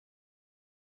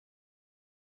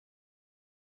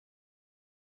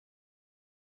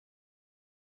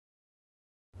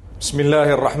بسم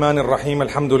الله الرحمن الرحيم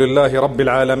الحمد لله رب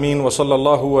العالمين وصلى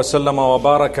الله وسلم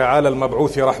وبارك على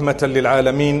المبعوث رحمة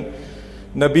للعالمين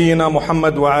نبينا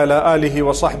محمد وعلى آله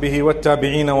وصحبه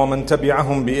والتابعين ومن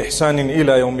تبعهم بإحسان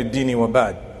إلى يوم الدين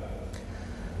وبعد.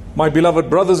 My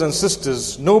beloved brothers and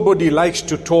sisters, nobody likes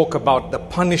to talk about the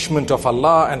punishment of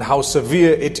Allah and how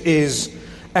severe it is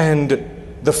and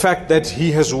the fact that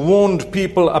He has warned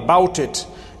people about it.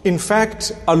 In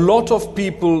fact, a lot of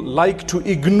people like to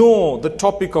ignore the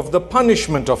topic of the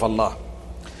punishment of Allah.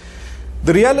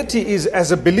 The reality is,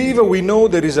 as a believer, we know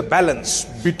there is a balance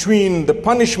between the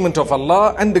punishment of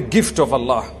Allah and the gift of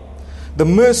Allah, the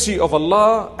mercy of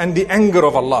Allah and the anger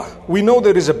of Allah. We know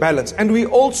there is a balance, and we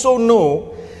also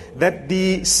know that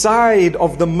the side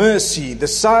of the mercy, the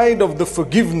side of the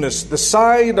forgiveness, the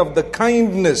side of the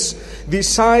kindness, the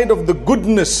side of the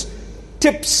goodness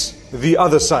tips the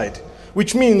other side.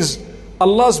 Which means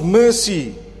Allah's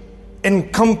mercy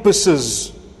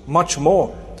encompasses much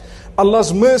more.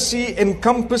 Allah's mercy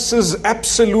encompasses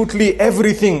absolutely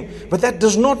everything. But that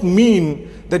does not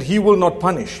mean that He will not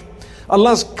punish.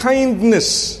 Allah's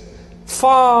kindness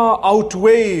far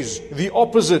outweighs the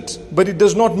opposite. But it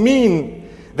does not mean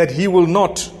that He will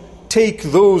not take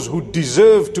those who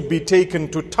deserve to be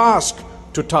taken to task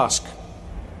to task.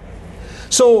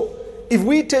 So if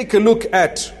we take a look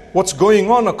at what's going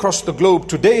on across the globe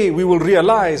today, we will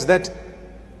realize that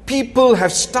people have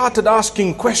started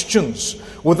asking questions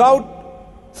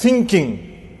without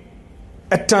thinking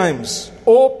at times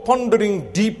or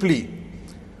pondering deeply.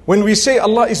 When we say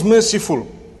Allah is merciful,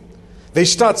 they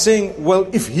start saying, well,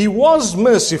 if He was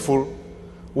merciful,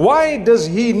 why does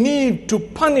He need to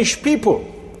punish people?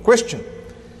 Question.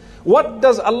 What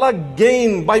does Allah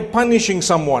gain by punishing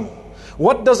someone?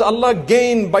 What does Allah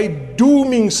gain by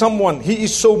dooming someone? He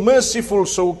is so merciful,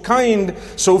 so kind,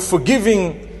 so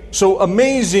forgiving, so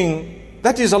amazing.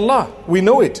 That is Allah. We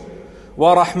know it.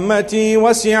 وَرَحْمَتِي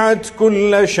وَسِعَتْ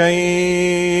كُلَّ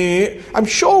شَيْءٍ. I'm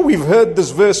sure we've heard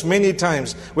this verse many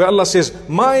times where Allah says,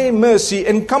 my mercy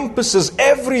encompasses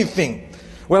everything.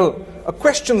 Well, a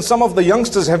question some of the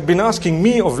youngsters have been asking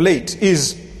me of late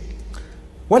is,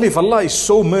 well, if Allah is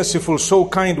so merciful, so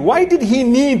kind, why did He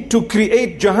need to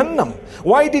create Jahannam?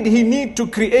 Why did He need to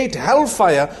create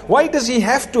hellfire? Why does He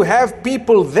have to have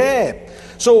people there?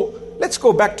 So let's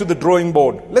go back to the drawing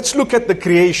board. Let's look at the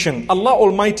creation. Allah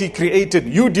Almighty created.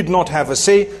 You did not have a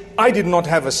say. I did not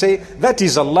have a say. That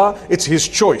is Allah. It's His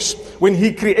choice. When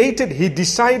He created, He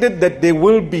decided that there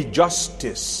will be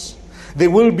justice. There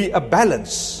will be a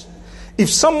balance. If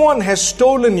someone has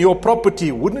stolen your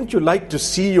property, wouldn't you like to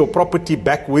see your property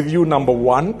back with you, number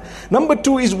one? Number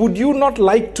two is, would you not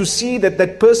like to see that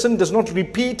that person does not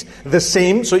repeat the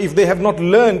same? So if they have not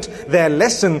learned their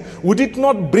lesson, would it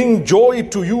not bring joy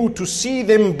to you to see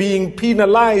them being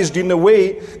penalized in a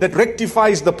way that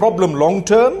rectifies the problem long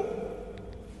term?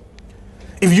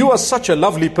 If you are such a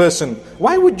lovely person,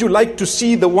 why would you like to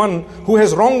see the one who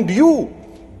has wronged you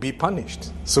be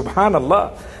punished?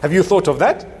 Subhanallah. Have you thought of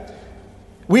that?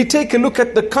 We take a look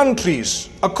at the countries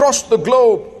across the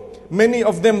globe. Many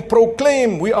of them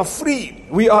proclaim we are free.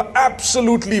 We are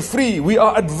absolutely free. We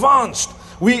are advanced.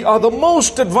 We are the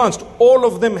most advanced. All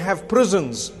of them have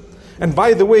prisons. And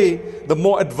by the way, the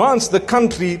more advanced the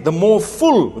country, the more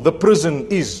full the prison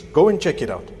is. Go and check it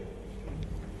out.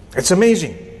 It's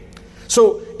amazing.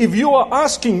 So if you are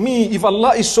asking me, if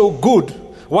Allah is so good,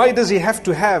 why does He have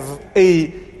to have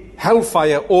a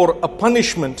hellfire or a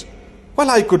punishment? Well,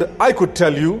 I could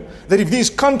tell you that if these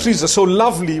countries are so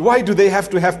lovely, why do they have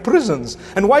to have prisons?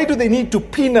 And why do they need to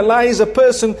penalize a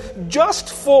person just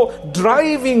for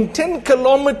driving 10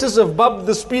 kilometers above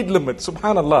the speed limit?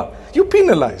 Subhanallah. You're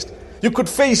penalized. You could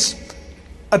face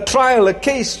a trial, a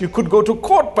case. You could go to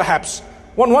court perhaps.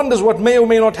 One wonders what may or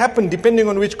may not happen depending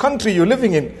on which country you're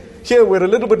living in. Here we're a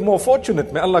little bit more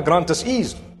fortunate. May Allah grant us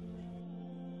ease.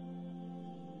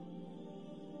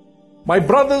 My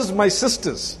brothers, my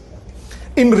sisters,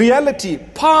 in reality,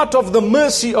 part of the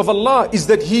mercy of Allah is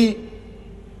that He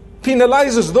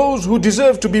penalizes those who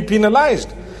deserve to be penalized.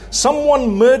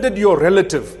 Someone murdered your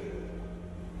relative.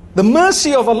 The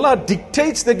mercy of Allah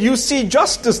dictates that you see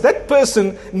justice. That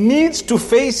person needs to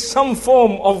face some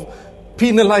form of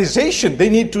penalization. They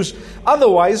need to,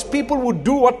 otherwise people would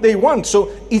do what they want.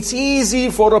 So it's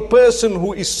easy for a person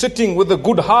who is sitting with a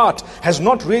good heart, has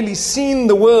not really seen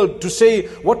the world, to say,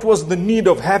 what was the need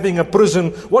of having a prison?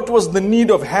 What was the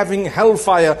need of having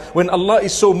hellfire when Allah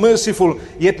is so merciful?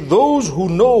 Yet those who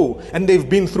know, and they've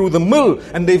been through the mill,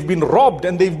 and they've been robbed,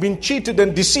 and they've been cheated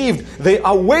and deceived, they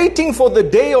are waiting for the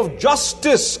day of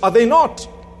justice, are they not?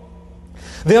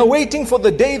 They are waiting for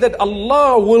the day that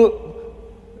Allah will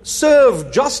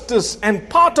serve justice, and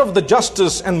part of the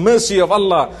justice and mercy of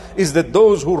Allah is that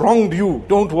those who wronged you,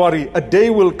 don't worry, a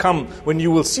day will come when you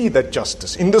will see that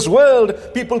justice. In this world,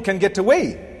 people can get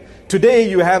away. Today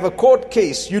you have a court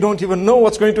case, you don't even know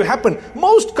what's going to happen.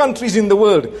 Most countries in the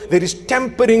world, there is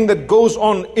tampering that goes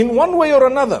on in one way or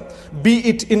another, be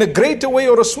it in a greater way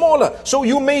or a smaller. So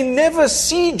you may never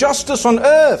see justice on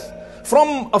earth.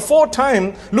 From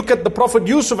aforetime, look at the Prophet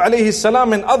Yusuf alayhi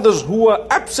salam and others who were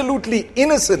absolutely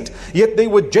innocent, yet they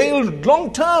were jailed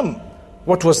long term.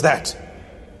 What was that?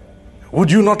 Would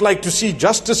you not like to see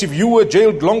justice if you were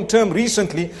jailed long term?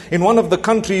 Recently, in one of the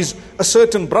countries, a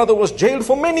certain brother was jailed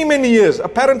for many, many years,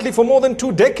 apparently for more than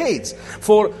 2 decades,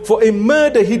 for a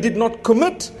murder he did not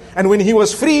commit. And when he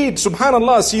was freed,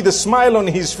 subhanallah, see the smile on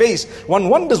his face. One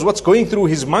wonders what's going through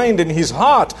his mind and his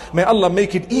heart. May Allah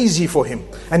make it easy for him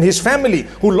and his family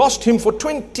who lost him for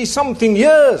 20-something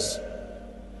years.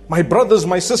 My brothers,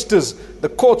 my sisters, the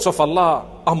courts of Allah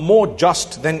are more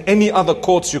just than any other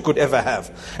courts you could ever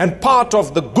have. And part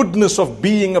of the goodness of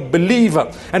being a believer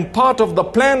and part of the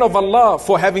plan of Allah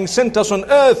for having sent us on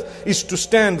earth is to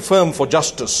stand firm for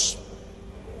justice.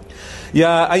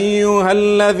 يا أيها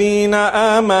الذين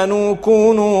آمنوا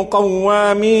كونوا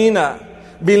قوامين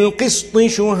بالقسط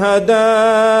شهداء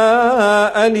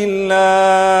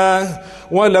لله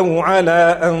ولو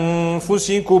على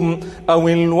أنفسكم أو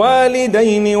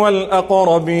الوالدين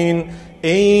والأقربين إن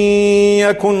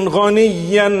يكن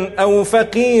غنيا أو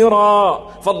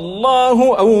فقيرا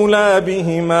فالله أولى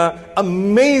بهما.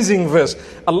 Amazing verse.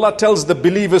 Allah tells the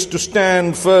believers to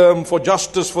stand firm for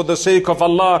justice for the sake of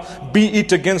Allah, be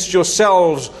it against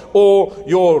yourselves or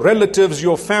your relatives,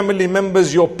 your family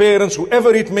members, your parents,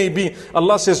 whoever it may be.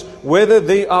 Allah says whether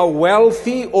they are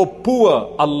wealthy or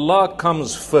poor, Allah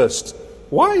comes first.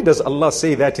 Why does Allah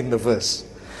say that in the verse?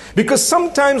 Because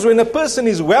sometimes when a person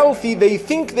is wealthy, they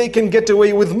think they can get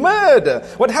away with murder.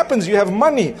 What happens? You have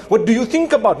money. What do you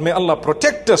think about? May Allah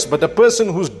protect us. But a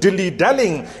person who's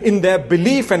dilly-dallying in their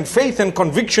belief and faith and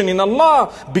conviction in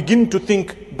Allah begin to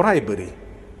think bribery.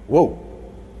 Whoa.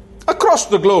 Across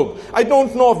the globe, I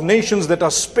don't know of nations that are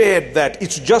spared that.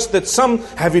 It's just that some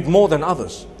have it more than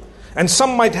others. And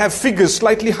some might have figures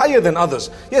slightly higher than others.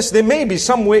 Yes, there may be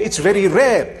somewhere it's very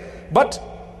rare. But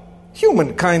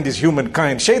humankind is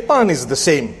humankind. Shaitan is the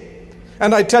same.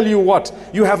 And I tell you what,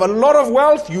 you have a lot of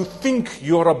wealth, you think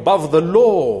you're above the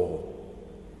law.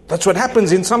 That's what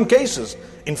happens in some cases.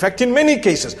 In fact, in many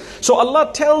cases. So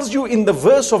Allah tells you in the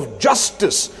verse of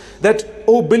justice that,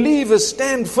 O believers,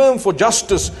 stand firm for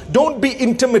justice. Don't be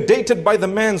intimidated by the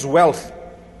man's wealth.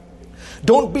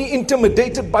 Don't be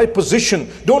intimidated by position.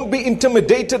 Don't be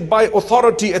intimidated by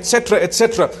authority, etc.,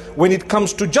 etc. When it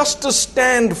comes to justice,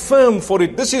 stand firm for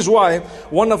it. This is why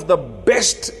one of the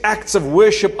best acts of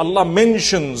worship Allah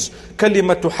mentions,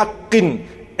 kalimatu haqqin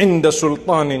inda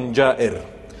sultanin ja'ir.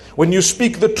 When you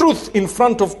speak the truth in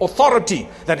front of authority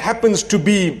that happens to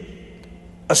be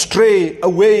astray,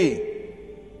 away,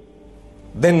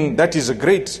 then that is a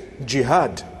great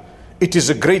jihad. It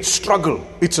is a great struggle.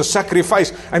 It's a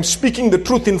sacrifice. I'm speaking the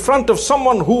truth in front of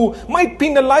someone who might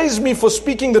penalize me for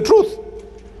speaking the truth.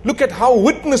 Look at how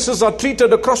witnesses are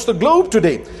treated across the globe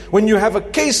today. When you have a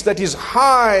case that is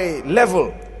high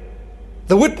level,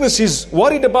 the witness is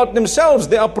worried about themselves.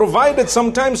 They are provided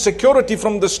sometimes security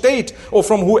from the state or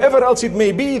from whoever else it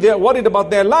may be. They are worried about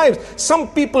their lives. Some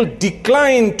people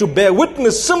decline to bear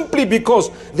witness simply because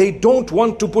they don't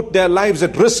want to put their lives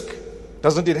at risk.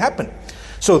 Doesn't it happen?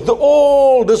 So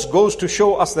all this goes to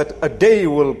show us that a day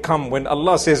will come when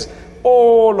Allah says,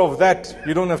 all of that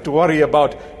you don't have to worry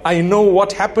about. I know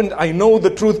what happened. I know the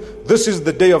truth. This is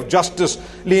the day of justice.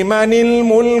 Limanil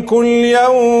mulkul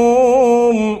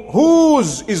yawm.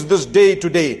 Whose is this day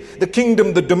today? The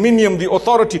kingdom, the dominion, the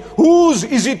authority. Whose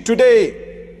is it today?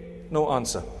 No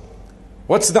answer.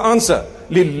 What's the answer?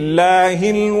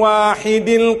 Lillahil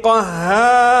wahidil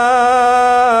qahhar.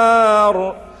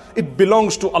 It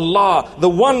belongs to Allah, the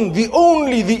one, the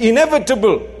only, the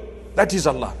inevitable. That is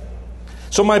Allah.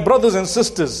 So my brothers and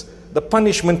sisters, the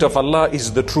punishment of Allah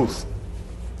is the truth.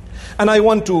 And I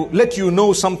want to let you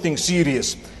know something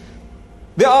serious.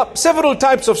 There are several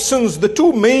types of sins. The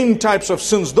two main types of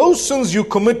sins, those sins you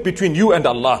commit between you and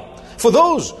Allah. For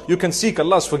those, you can seek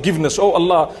Allah's forgiveness. Oh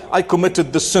Allah, I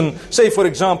committed this sin. Say for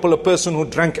example, a person who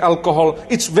drank alcohol.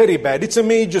 It's very bad. It's a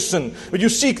major sin. But you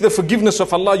seek the forgiveness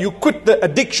of Allah. You quit the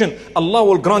addiction. Allah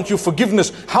will grant you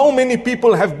forgiveness. How many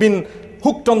people have been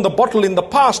hooked on the bottle in the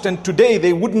past, and today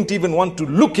they wouldn't even want to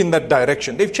look in that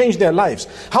direction. They've changed their lives.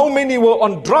 How many were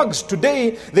on drugs?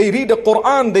 Today they read the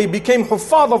Quran, they became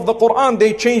huffaz of the Quran,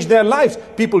 they changed their lives.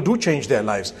 People do change their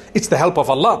lives. It's the help of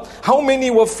Allah. How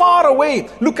many were far away?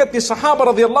 Look at the Sahaba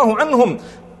radiallahu anhum.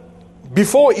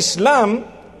 Before Islam,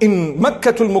 in Makkah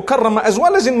al-Mukarramah as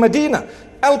well as in Medina,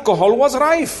 alcohol was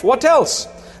rife. What else?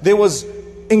 There was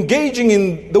engaging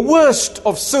in the worst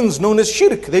of sins known as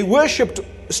shirk. They worshipped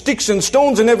sticks and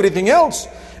stones and everything else.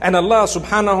 And Allah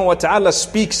subhanahu wa ta'ala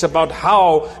speaks about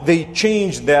how they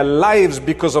changed their lives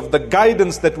because of the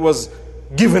guidance that was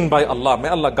given by Allah. May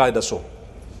Allah guide us all.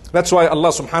 That's why Allah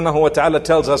subhanahu wa ta'ala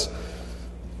tells us,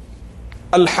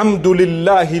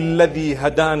 Alhamdulillahi alladhi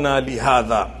hadana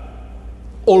lihada.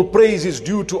 All praise is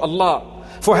due to Allah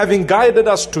for having guided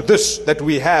us to this that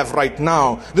we have right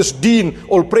now. This deen,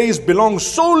 all praise belongs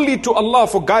solely to Allah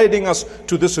for guiding us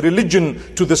to this religion,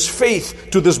 to this faith,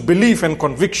 to this belief and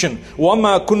conviction.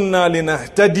 وَمَا كُنَّا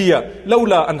لِنَهْتَدِيَ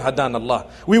لَوْلَا أَنْ هَدَانَ اللَّهِ.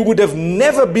 We would have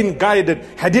never been guided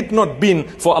had it not been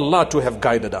for Allah to have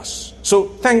guided us. So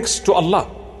thanks to Allah.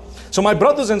 So my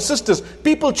brothers and sisters,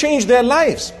 people change their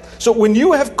lives. So when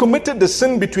you have committed a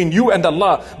sin between you and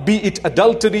Allah, be it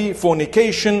adultery,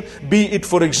 fornication, be it,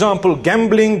 for example,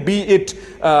 gambling, be it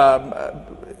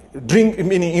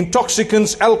meaning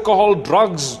intoxicants, alcohol,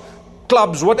 drugs,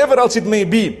 clubs, whatever else it may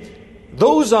be,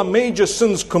 those are major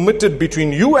sins committed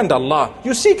between you and Allah.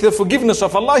 You seek the forgiveness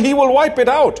of Allah, He will wipe it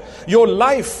out. Your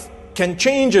life can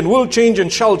change and will change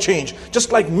and shall change,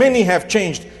 just like many have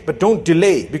changed. But don't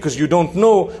delay, because you don't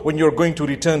know when you're going to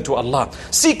return to Allah.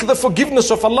 Seek the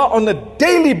forgiveness of Allah on a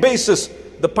daily basis.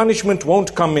 The punishment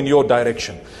won't come in your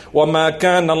direction. وَمَا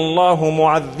كَانَ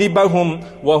اللَّهُ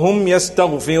مُعَذِّبَهُمْ وَهُمْ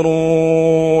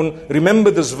يَسْتَغْفِرُونَ.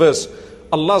 Remember this verse.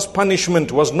 Allah's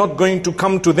punishment was not going to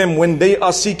come to them when they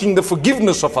are seeking the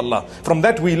forgiveness of Allah. From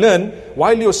that we learn,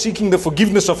 while you're seeking the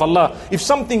forgiveness of Allah, if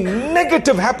something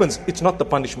negative happens, it's not the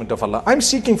punishment of Allah. I'm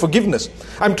seeking forgiveness.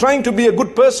 I'm trying to be a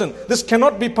good person. This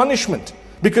cannot be punishment.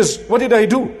 Because what did I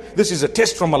do? This is a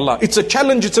test from Allah. It's a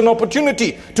challenge, it's an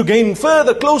opportunity to gain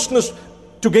further closeness,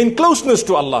 to gain closeness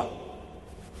to Allah.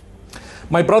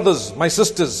 My brothers, my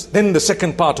sisters, then the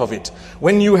second part of it.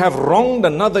 When you have wronged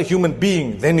another human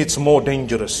being, then it's more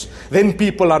dangerous. Then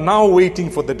people are now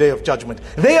waiting for the day of judgment.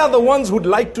 They are the ones who'd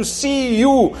like to see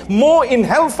you more in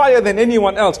hellfire than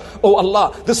anyone else. Oh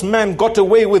Allah, this man got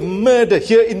away with murder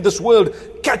here in this world.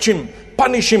 Catch him,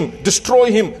 punish him,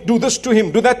 destroy him, do this to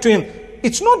him, do that to him.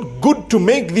 It's not good to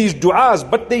make these du'as,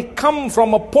 but they come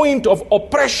from a point of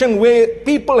oppression where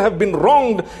people have been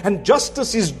wronged and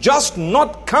justice is just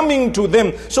not coming to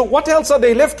them. So what else are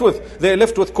they left with? They're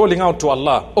left with calling out to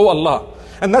Allah. Oh Allah.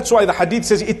 And that's why the hadith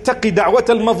says, اتَّقِ دَعْوَةَ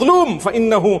الْمَظْلُومِ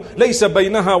فَإِنَّهُ لَيْسَ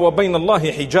بَيْنَهَا وَبَيْنَ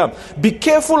اللَّهِ حِجَابٍ. Be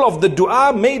careful of the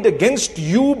dua made against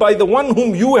you by the one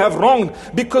whom you have wronged,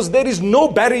 because there is no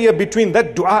barrier between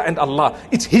that dua and Allah.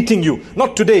 It's hitting you.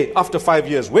 Not today, after 5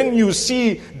 years. When you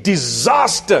see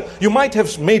disaster, you might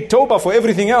have made tawbah for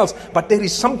everything else, but there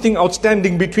is something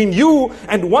outstanding between you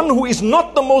and one who is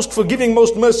not the most forgiving,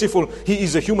 most merciful. He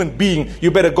is a human being.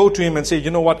 You better go to him and say, you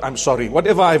know what, I'm sorry.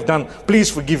 Whatever I've done, please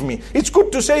forgive me. It's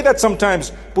good to say that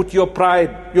sometimes. Put your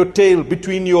pride, your tail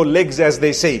between your legs, as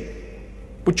they say.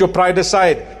 Put your pride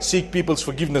aside. Seek people's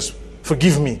forgiveness.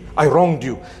 Forgive me. I wronged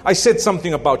you. I said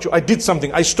something about you. I did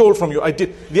something. I stole from you. I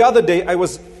did. The other day I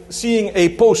was seeing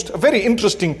a post, a very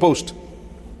interesting post,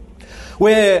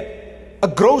 where a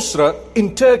grocer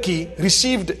in Turkey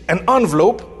received an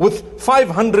envelope with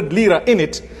 500 lira in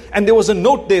it, and there was a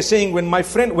note there saying, when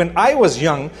I was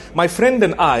young, my friend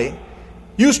and I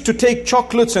used to take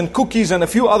chocolates and cookies and a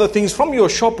few other things from your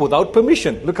shop without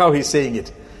permission. Look how he's saying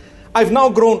it. I've now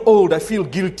grown old. I feel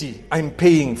guilty. I'm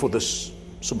paying for this.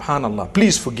 Subhanallah.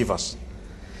 Please forgive us.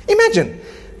 Imagine.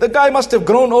 The guy must have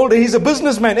grown older. He's a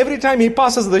businessman. Every time he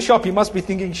passes the shop, he must be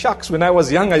thinking, shucks, when I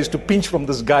was young, I used to pinch from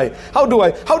this guy. How do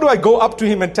I go up to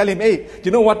him and tell him, hey,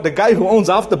 you know what? The guy who owns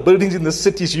half the buildings in the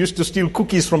cities used to steal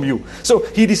cookies from you. So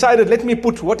he decided, let me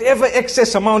put whatever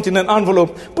excess amount in an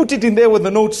envelope, put it in there with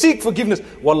a note, seek forgiveness.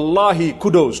 Wallahi,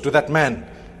 kudos to that man.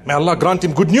 May Allah grant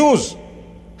him good news.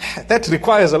 That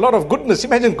requires a lot of goodness.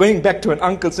 Imagine going back to an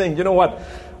uncle saying, you know what?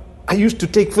 I used to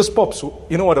take first pops.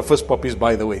 You know what a first pop is,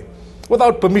 by the way?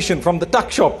 Without permission from the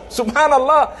tuck shop.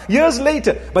 Subhanallah, years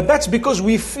later. But that's because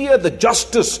we fear the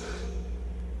justice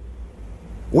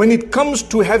when it comes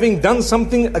to having done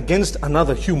something against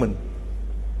another human,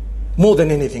 more than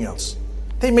anything else.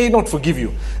 They may not forgive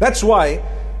you. That's why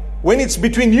when it's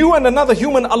between you and another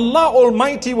human, Allah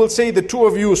Almighty will say the two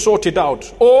of you sort it out.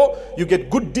 Or you get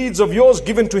good deeds of yours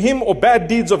given to him, or bad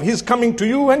deeds of his coming to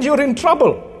you, and you're in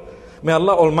trouble. May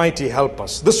Allah Almighty help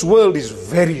us. This world is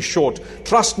very short.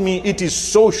 Trust me, it is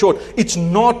so short. It is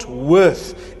not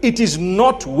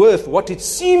worth what it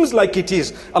seems like it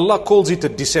is. Allah calls it a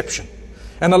deception.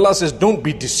 And Allah says, don't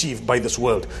be deceived by this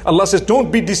world. Allah says,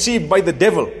 don't be deceived by the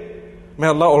devil. May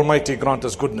Allah Almighty grant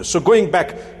us goodness. So going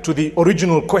back to the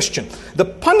original question, the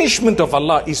punishment of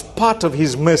Allah is part of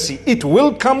His mercy. It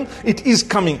will come, it is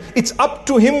coming. It's up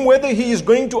to Him whether He is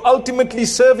going to ultimately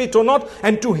serve it or not,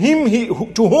 and to whom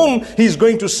He is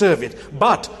going to serve it.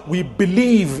 But we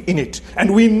believe in it,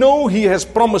 and we know He has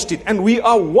promised it, and we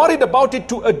are worried about it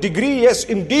to a degree, yes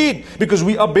indeed, because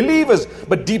we are believers.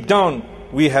 But deep down,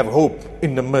 we have hope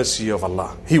in the mercy of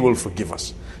Allah. He will forgive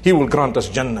us. He will grant us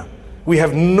Jannah. We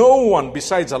have no one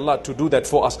besides Allah to do that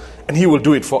for us, and He will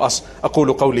do it for us.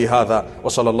 أقول قولي هذا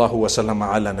وصلى الله وسلم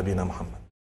على نبينا محمد.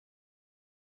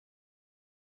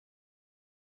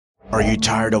 Are you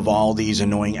tired of all these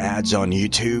annoying ads on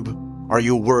YouTube? Are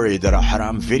you worried that a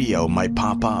haram video might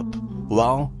pop up?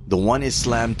 Well, the One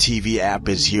Islam TV app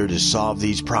is here to solve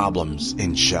these problems,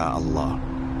 inshallah.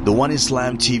 The One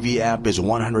Islam TV app is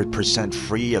 100%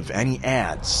 free of any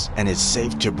ads and is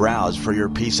safe to browse for your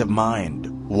peace of mind.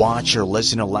 Watch or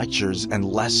listen to lectures and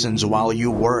lessons while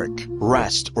you work,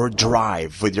 rest, or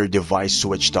drive with your device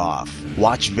switched off.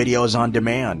 Watch videos on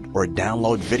demand or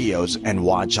download videos and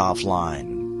watch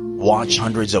offline. Watch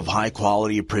hundreds of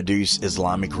high-quality produced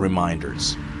Islamic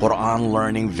reminders, Quran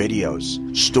learning videos,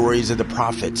 stories of the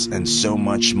prophets, and so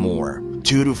much more.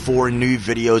 2 to 4 new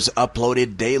videos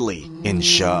uploaded daily,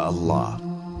 inshallah.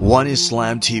 One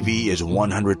Islam TV is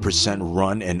 100%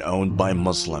 run and owned by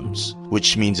Muslims,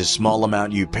 which means a small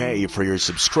amount you pay for your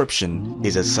subscription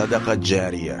is a sadaqah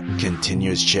jariyah,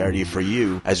 continuous charity for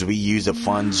you, as we use the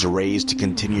funds raised to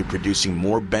continue producing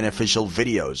more beneficial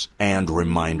videos and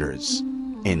reminders,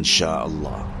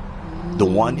 inshallah. The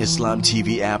One Islam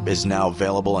TV app is now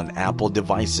available on Apple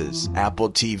devices,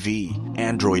 Apple TV,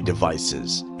 Android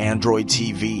devices, Android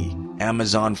TV,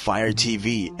 Amazon Fire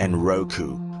TV, and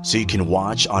Roku, so you can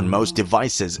watch on most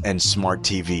devices and smart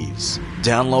TVs.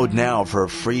 Download now for a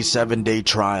free 7-day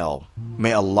trial.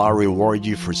 May Allah reward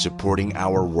you for supporting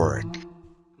our work.